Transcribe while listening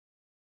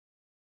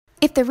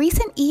If the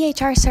recent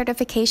EHR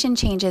certification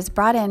changes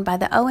brought in by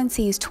the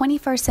ONC's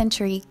 21st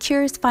Century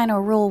Cures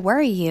Final Rule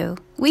worry you,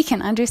 we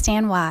can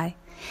understand why.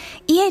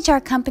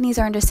 EHR companies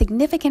are under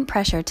significant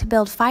pressure to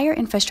build FHIR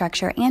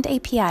infrastructure and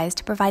APIs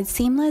to provide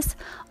seamless,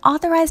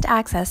 authorized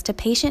access to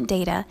patient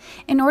data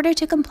in order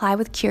to comply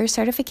with Cure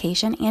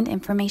certification and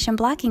information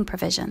blocking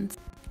provisions.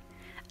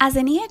 As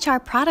an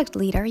EHR product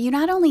leader, you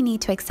not only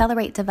need to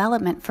accelerate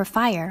development for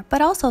FHIR, but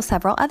also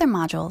several other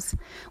modules,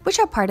 which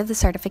are part of the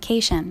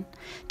certification,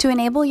 to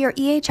enable your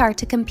EHR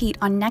to compete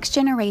on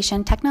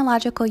next-generation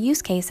technological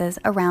use cases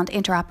around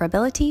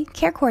interoperability,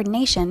 care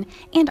coordination,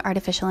 and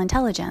artificial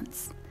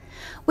intelligence.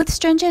 With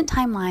stringent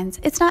timelines,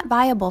 it's not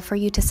viable for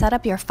you to set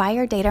up your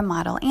FHIR data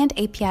model and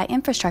API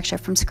infrastructure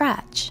from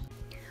scratch.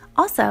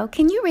 Also,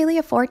 can you really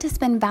afford to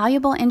spend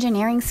valuable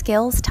engineering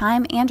skills,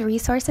 time, and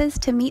resources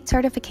to meet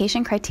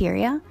certification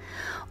criteria?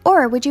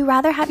 Or would you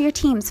rather have your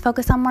teams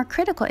focus on more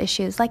critical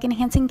issues like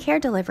enhancing care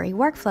delivery,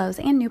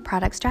 workflows, and new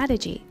product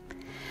strategy?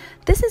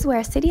 This is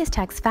where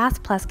CitiusTech's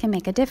FAST Plus can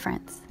make a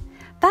difference.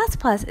 FAST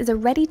Plus is a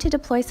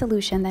ready-to-deploy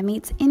solution that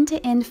meets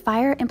end-to-end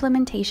FHIR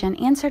implementation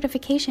and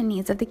certification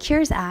needs of the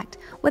Cures Act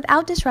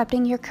without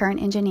disrupting your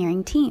current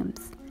engineering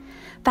teams.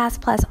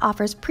 FAST Plus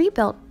offers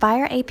pre-built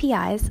FHIR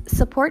APIs,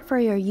 support for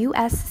your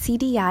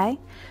USCDI,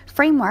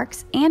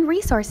 frameworks, and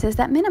resources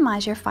that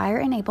minimize your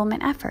FHIR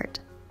enablement effort.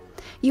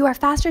 You are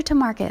faster to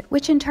market,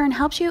 which in turn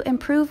helps you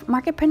improve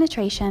market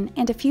penetration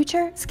and a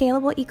future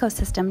scalable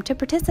ecosystem to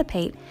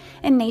participate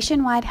in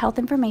nationwide health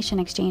information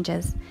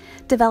exchanges,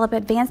 develop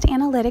advanced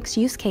analytics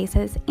use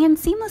cases, and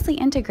seamlessly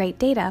integrate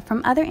data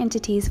from other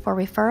entities for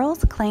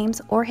referrals,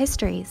 claims, or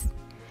histories.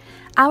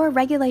 Our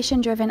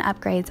regulation-driven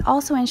upgrades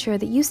also ensure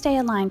that you stay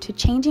aligned to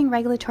changing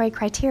regulatory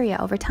criteria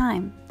over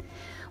time.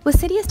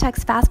 With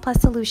CitiusTech's FAST Plus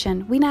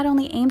solution, we not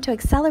only aim to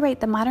accelerate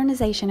the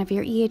modernization of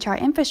your EHR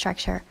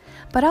infrastructure,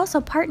 but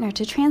also partner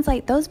to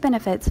translate those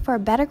benefits for a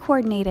better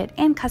coordinated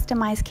and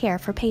customized care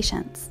for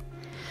patients.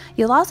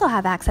 You'll also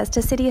have access to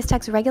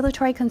CitiusTech's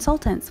regulatory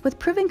consultants with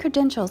proven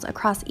credentials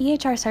across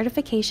EHR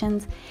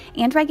certifications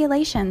and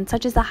regulations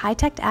such as the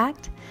HITECH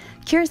Act,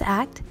 Cures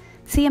Act,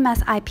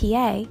 CMS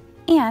IPA,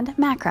 and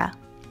MACRA.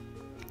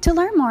 To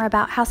learn more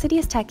about how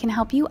CitiusTech can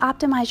help you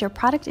optimize your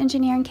product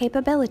engineering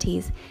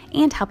capabilities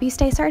and help you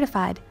stay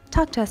certified,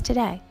 talk to us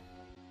today.